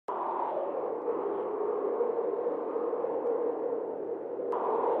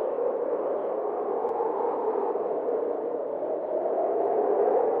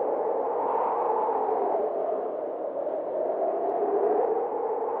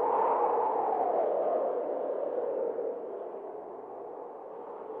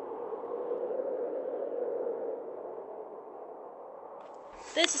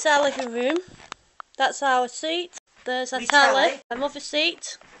This is our living room. That's our seat. There's a telly, another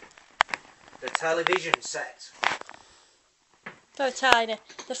seat. The television set. Very tiny.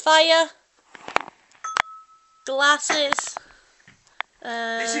 The fire. Glasses.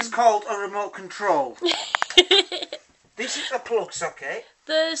 This is called a remote control. This is a plug socket.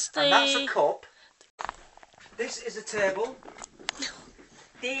 There's the... And that's a cup. This is a table.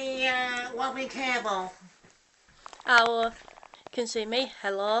 The wobbly table. Our... You can see me.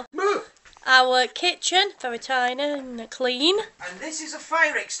 Hello. Move! Our kitchen. Very tiny and clean. And this is a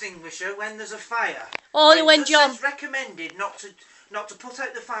fire extinguisher when there's a fire. Only when John... It's recommended not to put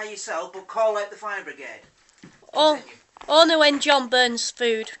out the fire yourself, but call out the fire brigade. Only when John burns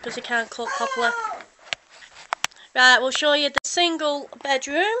food, because he can't cook properly. Right, we'll show you the single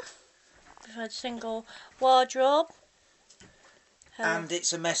bedroom. We've had a single wardrobe. And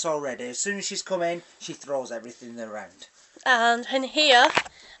it's a mess already. As soon as she's come in, she throws everything around. And in here,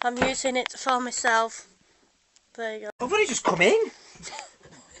 I'm using it for myself. There you go. I've only just come in.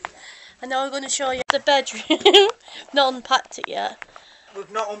 And now I'm going to show you the bedroom. Not unpacked it yet.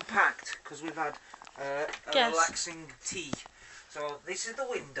 We've not unpacked, because we've had a relaxing tea. So this is the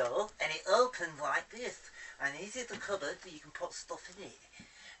window, and it opens like this. And this is the cupboard that you can put stuff in it.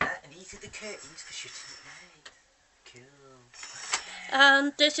 And these are the curtains for shutting at night. Cool.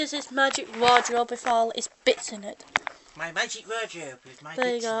 And this is his magic wardrobe with all his bits in it. My magic wardrobe with my there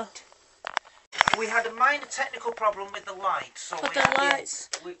bits you go. in it. We had a minor technical problem with the lights. So but the lights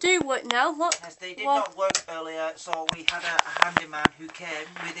do work now. Look. Yes, they did not work earlier, so we had a handyman who came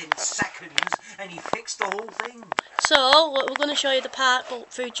within seconds and he fixed the whole thing. So we're going to show you the part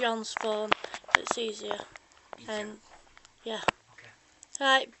through John's phone. It's easier. And yeah. Okay.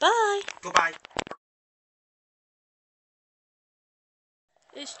 Right, bye. Goodbye.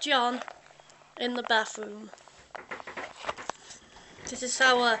 It's John in the bathroom. This is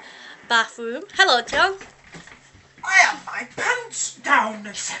our bathroom. Hello, John. I had my pants down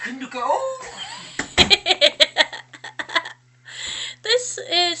a second ago. This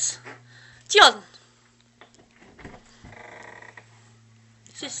is John.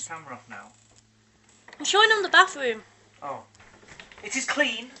 Is the camera off now? I'm showing him the bathroom. Oh. It is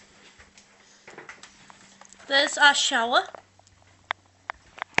clean. There's our shower.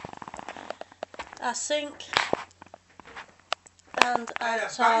 Our sink. And our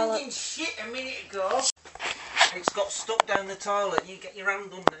toilet. Shit a minute ago. It's got stuck down the toilet. You get your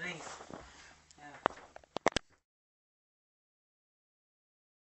hand underneath. Yeah.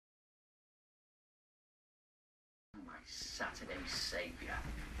 My Saturday saviour.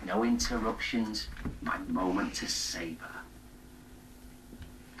 No interruptions. My moment to savour.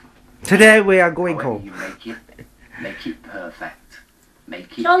 Today we are going home. You make it perfect.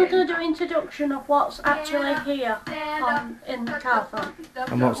 Make it. John did an introduction of what's actually here in the Caravan.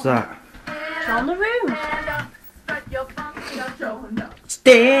 And what's that? Show the rooms.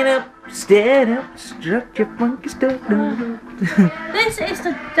 Stand up, strut your funky stuff. This is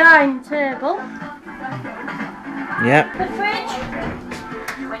the dining table. Yep. The fridge.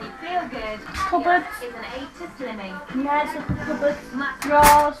 When you feel good, Cupboard. is an 8 to slimming. Nice little cupboard.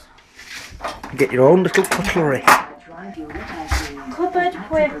 Drawers. Get your own little cutlery. Cupboard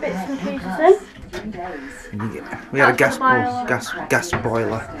with bits and pieces in. We had a That's gas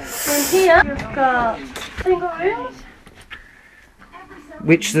boiler. And here you've got single rooms.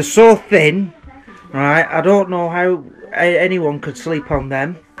 Which they're so thin, right? I don't know how anyone could sleep on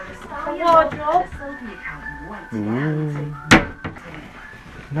them. A wardrobe. Ooh.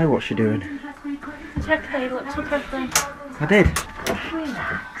 Now what's she doing? Check how you looked up everything. I did.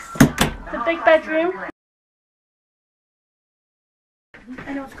 The big bedroom.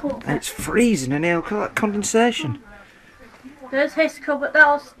 And it was cool. And it's freezing in here. Look at that condensation. There's his cupboard. That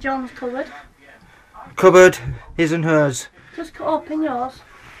was John's cupboard. Cupboard, his and hers. Just open yours.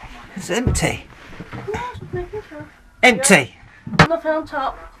 It's empty. No, just making sure. Empty. Nothing on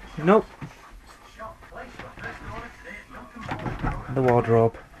top. Nope. The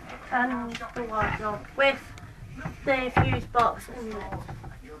wardrobe. And the wardrobe with the fuse box in it.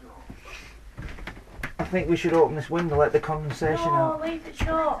 I think we should open this window, let the condensation No, out. leave it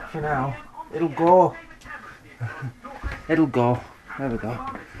short. For now. It'll go. It'll go. There we go.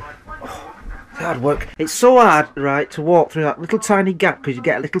 Oh, it's hard work. It's so hard, right, to walk through that little tiny gap because you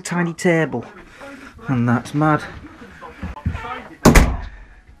get a little tiny table. And that's mad.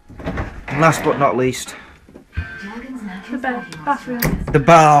 And last but not least, The bathroom. the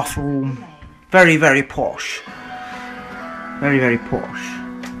bathroom. Very, very posh. Very, very posh.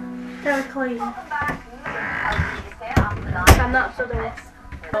 Very clean. And that's the door.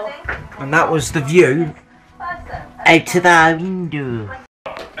 And that was the view out of the window.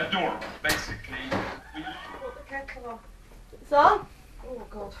 It's on. Oh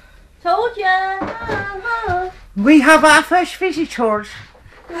God. Told ya. We have our first visitors.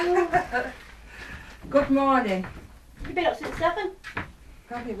 Good morning. You've been up since 7.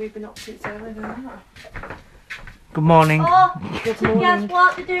 Probably we've been up since early than that. Good morning. Oh, Good guess morning.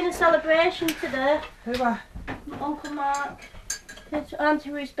 what? They're doing a celebration today. Who are? Uncle Mark. It's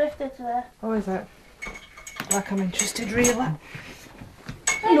Auntie Ruth's birthday today. Oh, is it? Like I'm interested, really.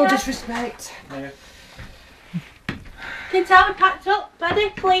 Hey, No Dad. disrespect. Kids, how we packed up? Ready?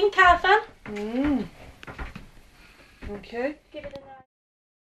 Clean, Caravan. Okay. Give it a nice.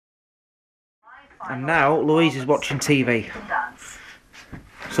 And now Louise is watching TV.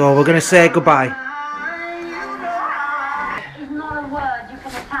 So we're going to say goodbye. Is not a word you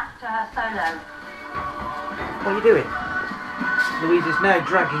can attach to her solo. What are you doing? Louise is now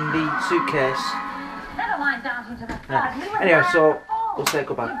dragging the suitcase. Never mind down into the flood. Anyway, so we'll say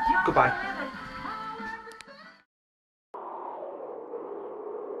goodbye. Goodbye.